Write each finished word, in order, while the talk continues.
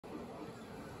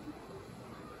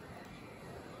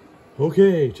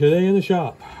Okay, today in the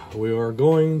shop, we are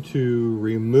going to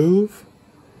remove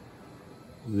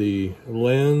the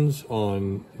lens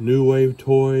on New Wave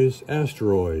Toys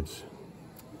Asteroids.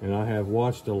 And I have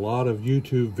watched a lot of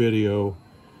YouTube video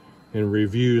and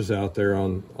reviews out there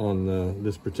on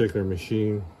this particular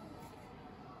machine.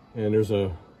 And there's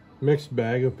a mixed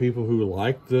bag of people who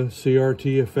like the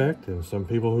CRT effect and some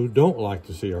people who don't like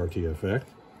the CRT effect.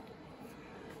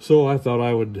 So I thought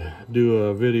I would do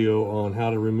a video on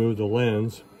how to remove the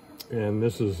lens. And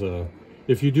this is,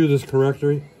 if you do this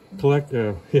correctly,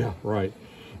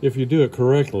 if you do it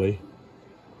correctly,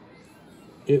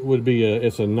 it would be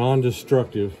it's a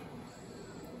non-destructive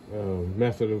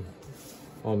method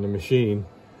on the machine.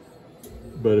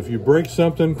 But if you break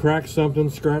something, crack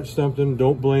something, scratch something,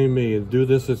 don't blame me. Do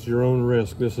this at your own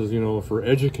risk. This is, for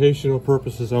educational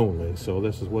purposes only. So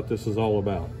this is what this is all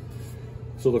about.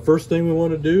 So the first thing we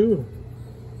want to do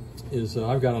is,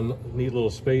 I've got a neat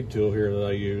little spade tool here that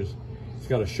I use. It's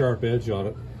got a sharp edge on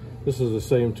it. This is the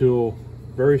same tool,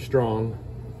 very strong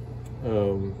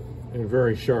and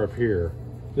very sharp here.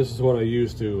 This is what I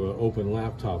use to open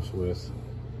laptops with.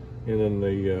 And then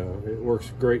it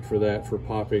works great for that, for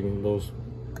popping those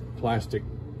plastic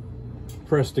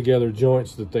pressed together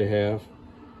joints that they have.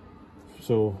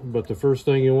 So, but the first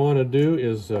thing you want to do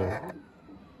is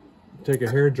take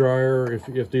a hair dryer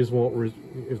if they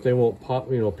won't pop,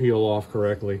 peel off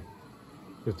correctly.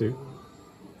 If they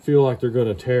feel like they're going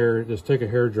to tear, just take a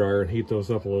hair dryer and heat those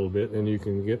up a little bit, and you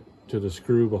can get to the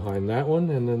screw behind that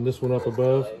one, and then this one up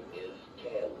above.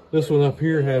 This one up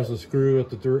here has a screw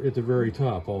at the very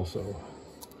top also.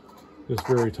 This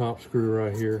very top screw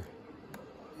right here.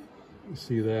 You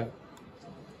see that?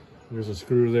 There's a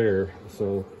screw there.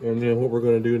 So, and then what we're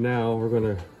going to do now, we're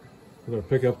going to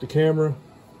pick up the camera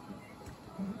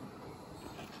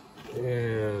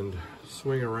and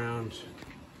swing around.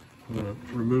 I'm going to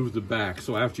remove the back.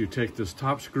 So after you take this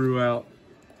top screw out,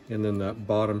 and then that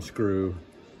bottom screw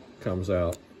comes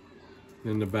out,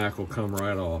 then the back will come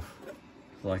right off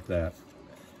like that.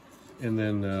 And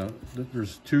then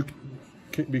there's two,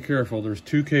 be careful, there's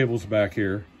two cables back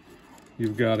here.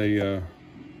 You've got a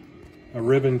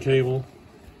ribbon cable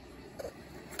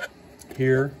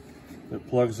here that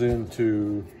plugs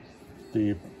into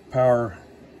the power.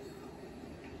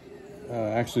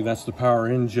 Actually, that's the power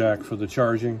in jack for the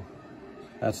charging.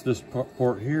 That's this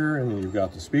port here, and then you've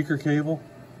got the speaker cable,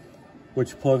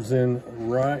 which plugs in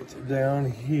right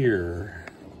down here.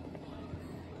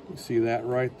 You see that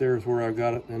right there is where I've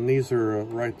got it, and these are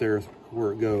right there is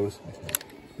where it goes.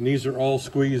 And these are all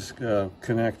squeeze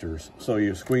connectors. So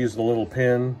you squeeze the little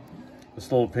pin,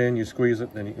 this little pin, you squeeze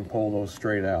it, then you can pull those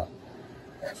straight out.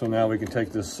 So now we can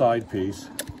take this side piece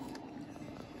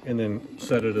and then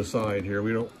set it aside here.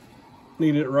 We don't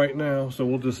need it right now, so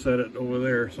we'll just set it over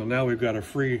there. So now we've got a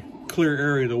free, clear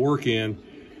area to work in,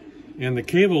 and the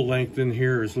cable length in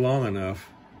here is long enough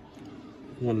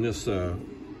when this,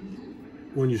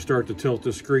 when you start to tilt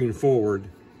the screen forward,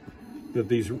 that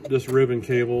this ribbon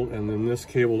cable and then this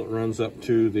cable that runs up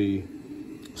to the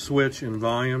switch and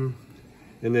volume,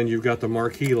 and then you've got the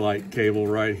marquee light cable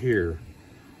right here.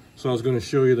 So I was going to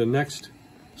show you the next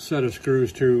set of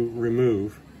screws to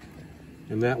remove,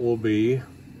 and that will be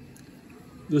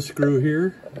this screw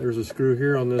here. There's a screw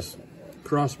here on this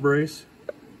cross brace.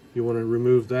 You want to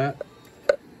remove that.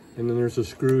 And then there's a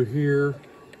screw here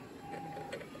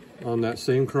on that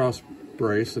same cross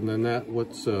brace, and then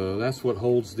that's what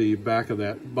holds the back of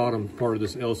that bottom part of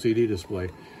this LCD display.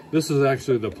 This is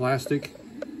actually the plastic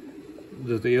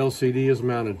that the LCD is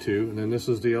mounted to, and then this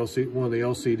is the one of the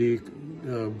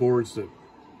LCD boards, that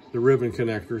the ribbon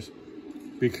connectors.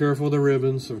 Be careful of the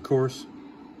ribbons, of course.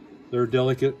 They're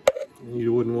delicate.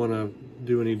 You wouldn't want to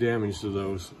do any damage to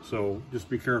those, so just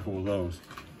be careful with those.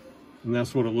 And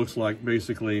that's what it looks like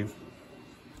basically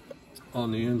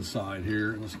on the inside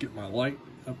here. Let's get my light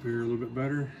up here a little bit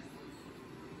better.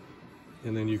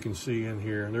 And then you can see in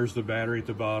here, and there's the battery at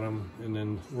the bottom, and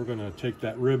then we're going to take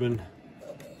that ribbon,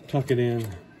 tuck it in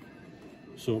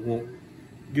so it won't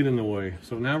get in the way.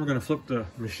 So now we're going to flip the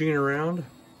machine around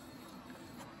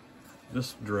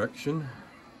this direction,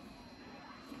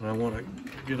 and I want to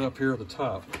get up here at the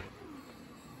top.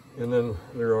 And then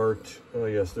there are,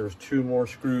 there's two more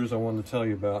screws I wanted to tell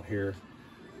you about here.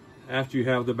 After you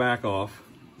have the back off,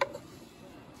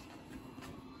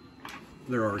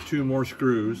 there are two more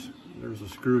screws. There's a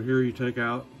screw here you take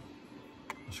out,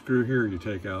 a screw here you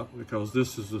take out, because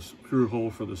this is the screw hole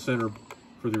for the center,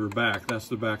 for your back. That's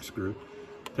the back screw.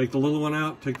 Take the little one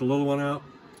out, take the little one out,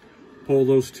 pull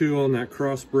those two on that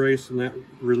cross brace, and that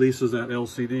releases that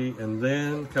LCD, and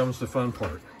then comes the fun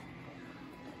part.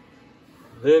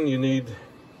 Then you need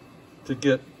to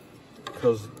get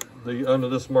because under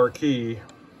this marquee,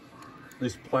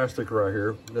 this plastic right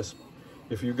here, this,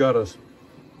 if you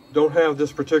don't have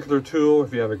this particular tool,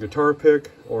 if you have a guitar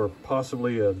pick or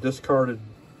possibly a discarded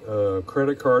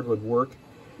credit card would work,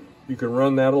 you can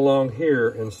run that along here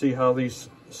and see how these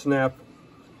snap,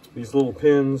 these little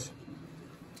pins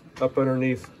up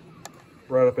underneath,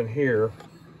 right up in here,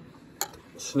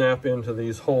 snap into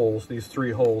these holes, these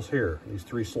 3 holes here, these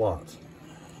 3 slots.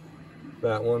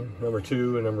 That one, number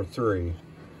 2, and number 3.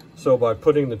 So by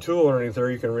putting the tool underneath there,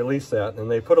 you can release that,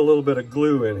 and they put a little bit of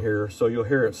glue in here so you'll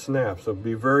hear it snap. So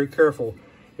be very careful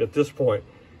at this point,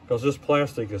 because this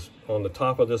plastic is on the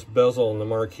top of this bezel on the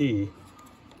marquee,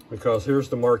 because here's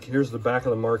the back of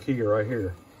the marquee right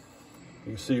here.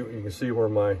 You can see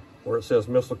where it says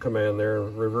missile command there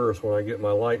in reverse when I get my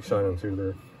light shining through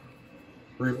there.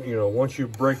 You know, once you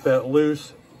break that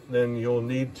loose, then you'll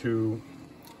need to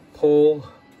pull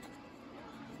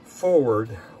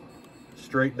forward,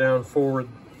 straight down forward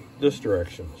this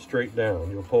direction, straight down.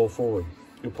 You'll pull forward.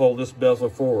 You'll pull this bezel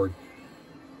forward.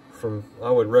 I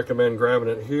would recommend grabbing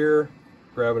it here,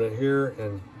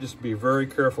 and just be very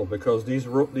careful, because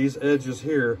these edges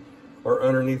here are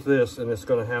underneath this, and it's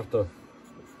going to have to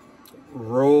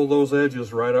roll those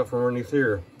edges right up from underneath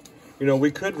here. You know,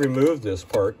 we could remove this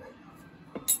part,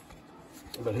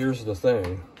 but here's the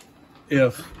thing.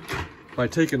 If by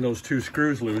taking those 2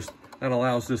 screws loose, that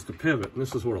allows this to pivot. And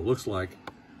this is what it looks like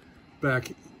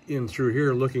back in through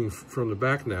here, looking from the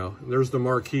back now. There's the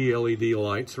marquee LED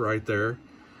lights right there.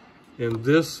 And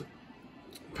this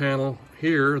panel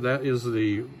here, that is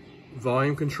the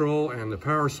volume control and the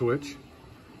power switch.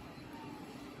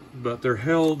 But they're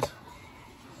held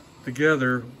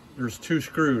together. There's 2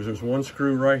 screws. There's 1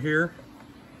 screw right here,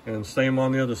 and same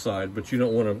on the other side. But you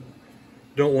don't want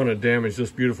to damage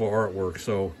this beautiful artwork.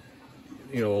 So,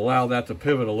 you know, allow that to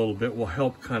pivot a little bit will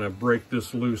help kind of break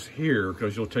this loose here,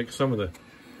 because you'll take some of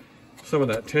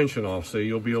that tension off. So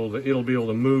it'll be able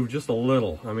to move just a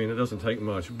little. I mean, it doesn't take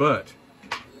much, but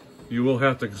you will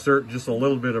have to exert just a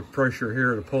little bit of pressure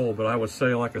here to pull. But I would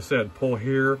say, like I said, pull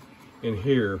here and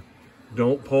here.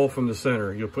 Don't pull from the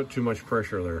center. You'll put too much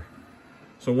pressure there.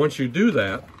 So once you do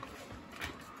that,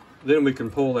 then we can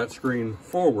pull that screen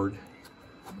forward,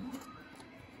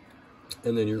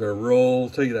 and then you're going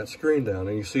to take that screen down,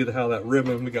 and you see how that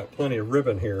ribbon, we got plenty of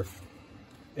ribbon here.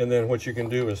 And then what you can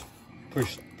do is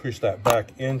push that back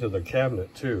into the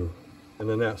cabinet too, and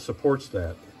then that supports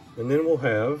that. And then we'll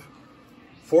have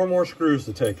 4 more screws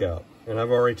to take out, and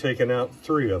I've already taken out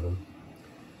 3 of them.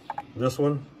 This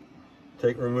one,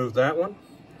 remove that one,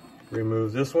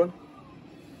 remove this one,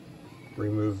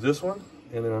 remove this one,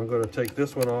 and then I'm going to take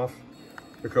this one off,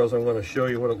 because I'm going to show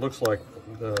you what it looks like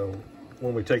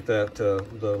when we take that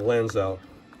the lens out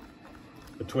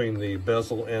between the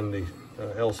bezel and the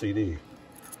LCD.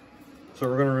 So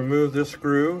we're going to remove this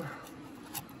screw,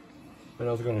 and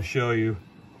I was going to show you,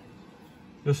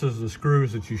 this is the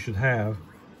screws that you should have.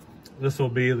 This will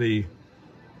be the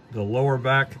lower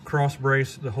back cross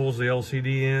brace that holds the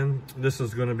LCD in. This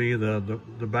is going to be the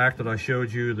back that I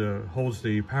showed you that holds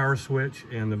the power switch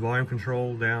and the volume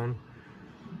control down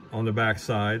on the back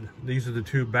side. These are the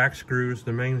 2 back screws,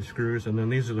 the main screws, and then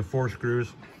these are the 4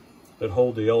 screws that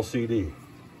hold the LCD.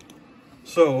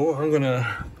 So I'm going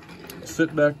to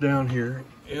sit back down here,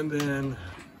 and then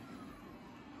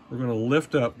we're going to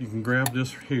lift up. You can grab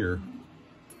this here.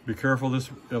 Be careful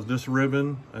of this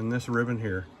ribbon and this ribbon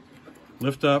here.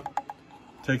 Lift up,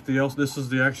 take this is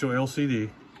the actual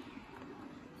LCD.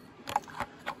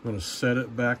 I'm going to set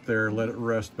it back there, let it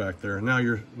rest back there. And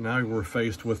now we're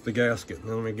faced with the gasket.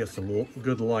 Now let me get some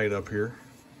good light up here.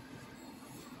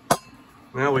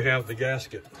 Now we have the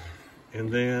gasket,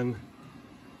 and then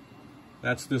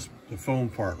that's the foam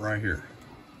part right here.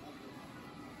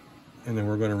 And then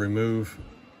we're going to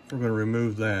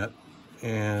remove that,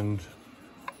 and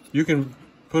you can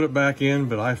put it back in,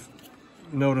 but I've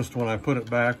noticed when I put it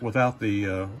back without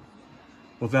the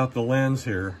lens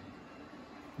here,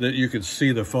 that you could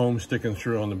see the foam sticking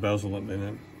through on the bezel in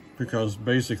it, because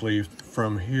basically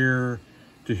from here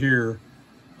to here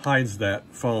hides that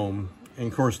foam. And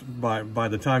of course, by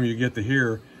the time you get to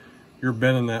here, you're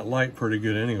bending that light pretty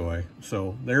good anyway.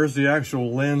 So there's the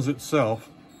actual lens itself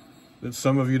that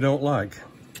some of you don't like.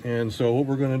 And so what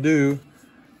we're going to do,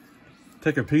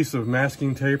 take a piece of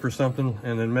masking tape or something,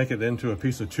 and then make it into a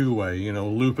piece of 2-way, you know,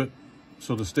 loop it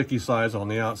so the sticky side's on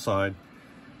the outside.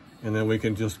 And then we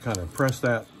can just kind of press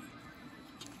that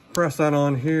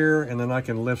on here, and then I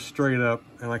can lift straight up,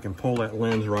 and I can pull that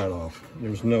lens right off.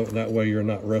 That way you're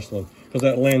not wrestling, because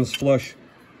that lens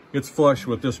it's flush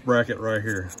with this bracket right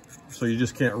here. So you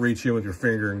just can't reach in with your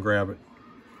finger and grab it.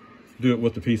 do it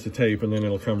with the piece of tape, and then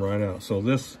it'll come right out. So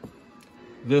this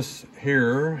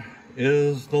here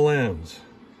is the lens.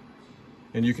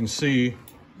 And you can see,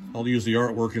 I'll use the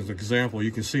artwork as an example,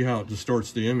 you can see how it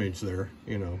distorts the image there,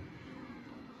 you know.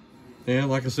 And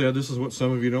like I said, this is what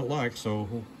some of you don't like,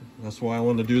 so that's why I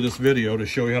wanted to do this video, to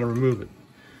show you how to remove it.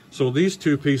 So these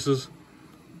two pieces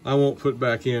I won't put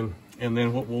back in, and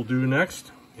then what we'll do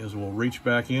next is we'll reach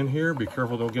back in here. Be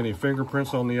careful, don't get any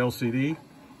fingerprints on the LCD.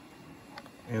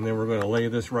 And then we're going to lay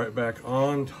this right back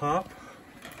on top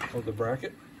of the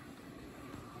bracket.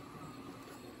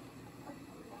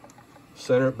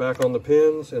 Center it back on the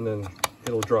pins, and then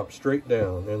it'll drop straight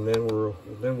down. And then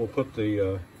we'll put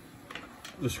the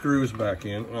screws back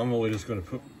in. I'm only just going to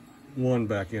put one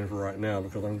back in for right now,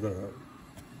 because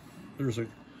there's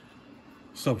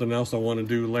something else I want to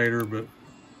do later, but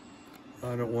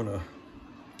I don't want to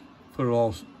put it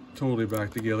all totally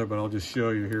back together, but I'll just show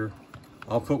you here.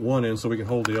 I'll put one in so we can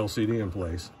hold the LCD in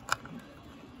place,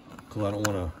 because I don't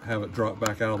want to have it drop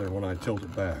back out of there when I tilt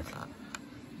it back.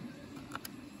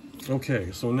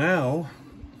 Okay, so now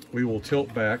we will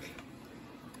tilt back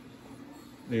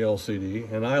the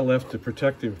LCD, and I left the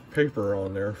protective paper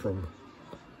on there from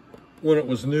when it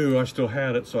was new. I still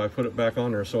had it, so I put it back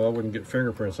on there so I wouldn't get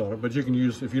fingerprints on it. But you can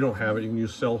use, if you don't have it, you can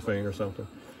use cellophane or something.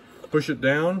 Push it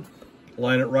down,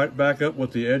 line it right back up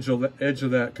with the edge of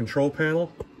that control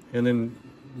panel, and then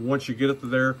once you get it to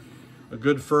there, a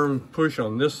good firm push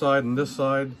on this side and this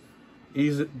side,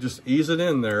 just ease it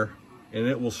in there, and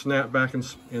it will snap back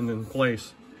in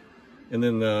place. And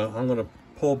then I'm going to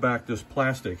pull back this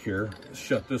plastic here,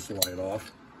 shut this light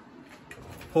off,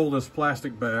 pull this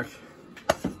plastic back,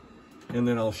 and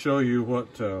then I'll show you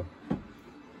what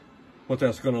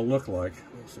that's going to look like.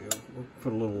 Let's see, we'll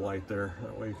put a little light there,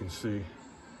 that way you can see.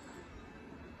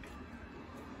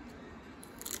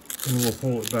 And we'll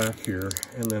pull it back here,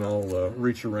 and then I'll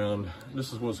reach around.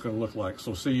 This is what it's going to look like.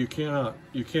 So see, you can't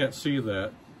see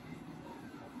that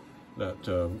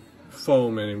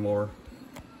foam anymore,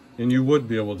 and you would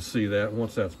be able to see that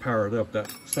once that's powered up.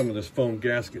 That some of this foam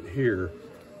gasket here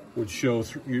would show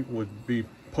through, would be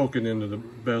poking into the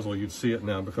bezel. You'd see it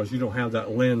now because you don't have that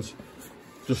lens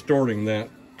distorting that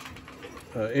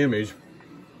image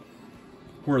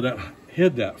where that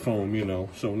hid that foam, you know.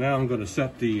 So now I'm going to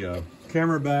set the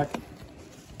camera back.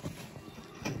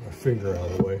 Get my finger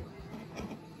out of the way.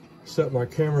 Set my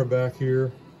camera back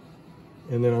here,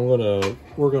 and then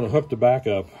we're gonna hook the back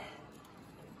up,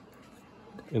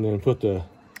 and then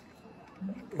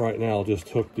right now I'll just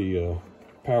hook the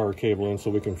power cable in so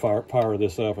we can power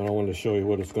this up, and I wanted to show you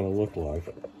what it's going to look like.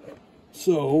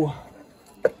 So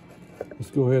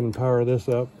let's go ahead and power this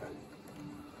up.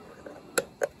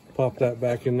 Pop that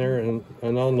back in there, and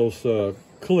on those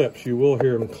clips, you will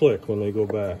hear them click when they go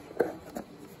back.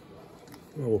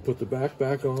 And we'll put the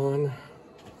back on,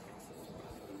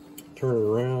 turn it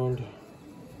around,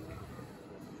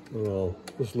 and I'll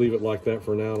just leave it like that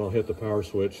for now, and I'll hit the power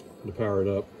switch to power it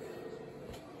up.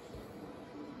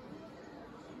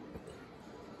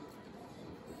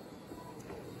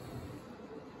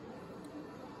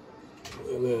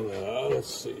 And then,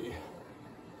 let's see.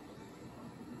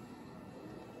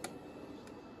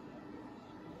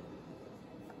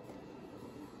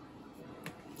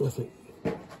 I think,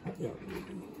 yeah.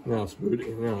 Now it's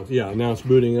booting. Now it's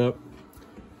booting up.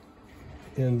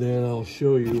 And then I'll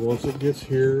show you once it gets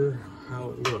here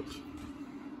how it looks.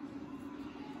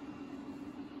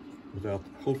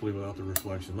 Hopefully without the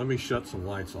reflection. Let me shut some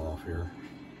lights off here.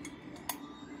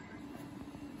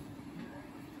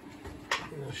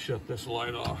 Let's shut this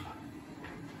light off.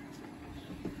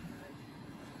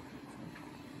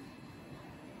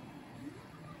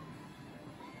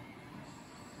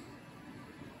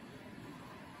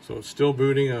 So it's still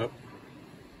booting up.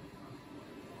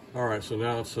 All right, so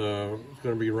now it's going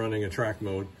to be running a track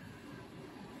mode.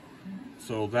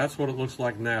 So that's what it looks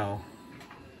like now.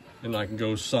 And I can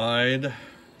go side,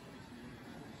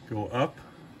 go up,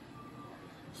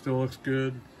 still looks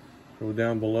good. Go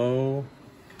down below,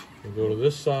 and go to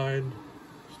this side,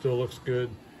 still looks good.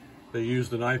 They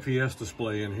used an IPS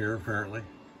display in here apparently.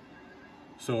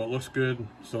 So it looks good.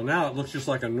 So now it looks just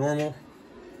like a normal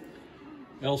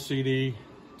LCD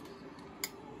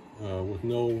with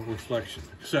no reflection,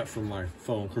 except for my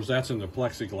phone. Of course, that's in the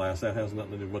plexiglass. That has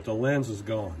nothing to do, but the lens is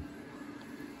gone.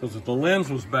 Because if the lens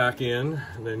was back in,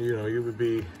 then, you know, you would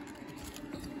be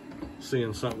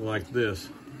seeing something like this.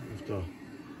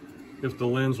 If the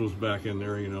lens was back in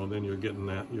there, you know, then you're getting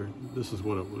that. This is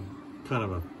what it would, kind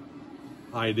of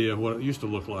a idea of what it used to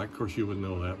look like. Of course, you wouldn't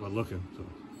know that by looking. So.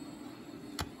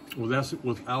 Well, that's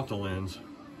without the lens.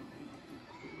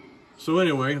 So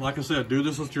anyway, like I said, do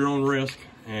this at your own risk,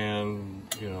 and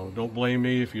You know, don't blame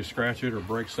me if you scratch it or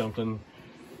break something.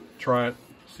 Try it,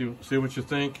 see what you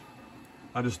think.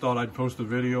 I just thought I'd post a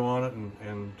video on it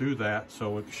and do that,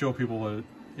 so it show people that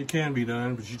it can be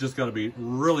done, but you just got to be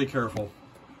really careful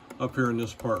up here in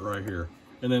this part right here.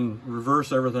 And then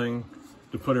reverse everything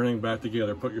to put everything back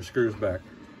together, put your screws back.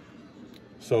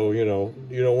 So, you know,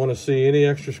 you don't want to see any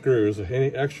extra screws. Any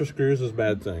extra screws is a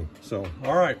bad thing. So,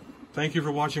 all right. Thank you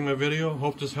for watching my video.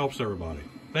 Hope this helps everybody.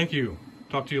 Thank you.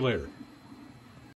 Talk to you later.